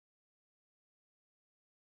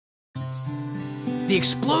The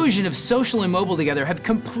explosion of social and mobile together have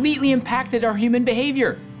completely impacted our human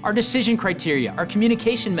behavior, our decision criteria, our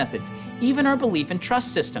communication methods, even our belief and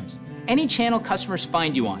trust systems. Any channel customers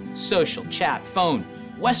find you on, social, chat, phone,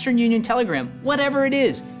 Western Union, Telegram, whatever it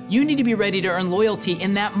is, you need to be ready to earn loyalty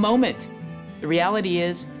in that moment. The reality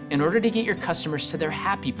is, in order to get your customers to their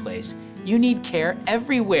happy place, you need care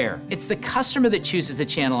everywhere. It's the customer that chooses the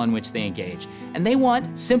channel on which they engage, and they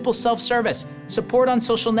want simple self-service, support on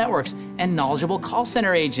social networks, and knowledgeable call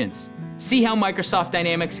center agents. See how Microsoft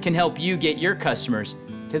Dynamics can help you get your customers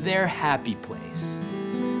to their happy place.